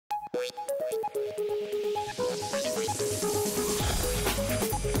Okay,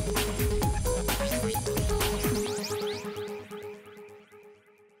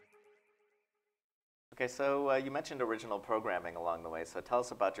 so you mentioned original programming along the way, so tell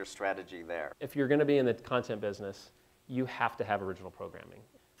us about your strategy there. If you're going to be in the content business, you have to have original programming.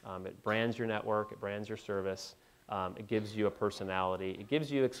 It brands your network, it brands your service, it gives you a personality, it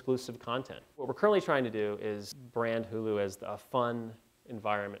gives you exclusive content. What we're currently trying to do is brand Hulu as a fun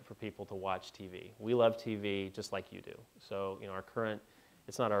environment for people to watch TV. We love TV just like you do. So, our current,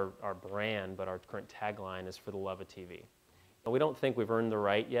 it's not our brand, but our current tagline is for the love of TV. We don't think we've earned the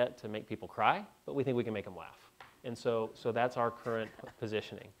right yet to make people cry, but we think we can make them laugh. And so that's our current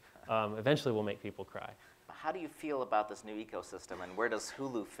positioning. Eventually we'll make people cry. How do you feel about this new ecosystem, and where does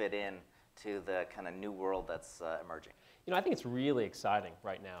Hulu fit in to the kind of new world that's emerging? I think it's really exciting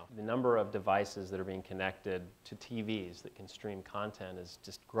right now. The number of devices that are being connected to TVs that can stream content is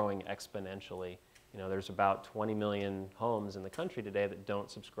just growing exponentially. There's about 20 million homes in the country today that don't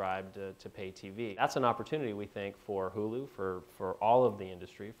subscribe to pay TV. That's an opportunity, we think, for Hulu, for all of the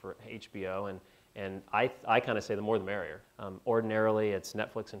industry, for HBO, and I kind of say the more the merrier. Ordinarily, it's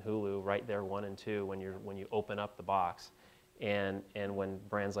Netflix and Hulu right there, 1 and 2, when you open up the box. And when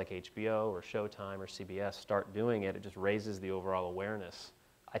brands like HBO or Showtime or CBS start doing it, it just raises the overall awareness.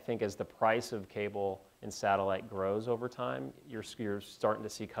 I think as the price of cable and satellite grows over time, you're starting to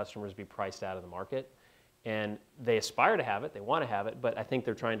see customers be priced out of the market. And they aspire to have it, they want to have it, but I think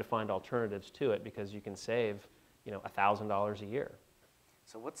they're trying to find alternatives to it because you can save, $1,000 a year.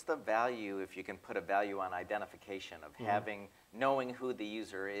 So what's the value, if you can put a value on identification, of knowing who the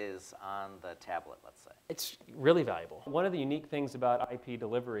user is on the tablet, let's say? It's really valuable. One of the unique things about IP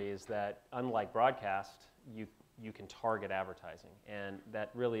delivery is that, unlike broadcast, you can target advertising, and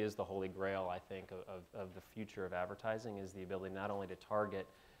that really is the holy grail, I think, of the future of advertising, is the ability not only to target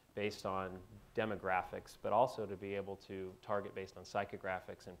based on demographics, but also to be able to target based on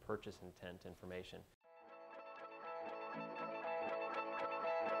psychographics and purchase intent information.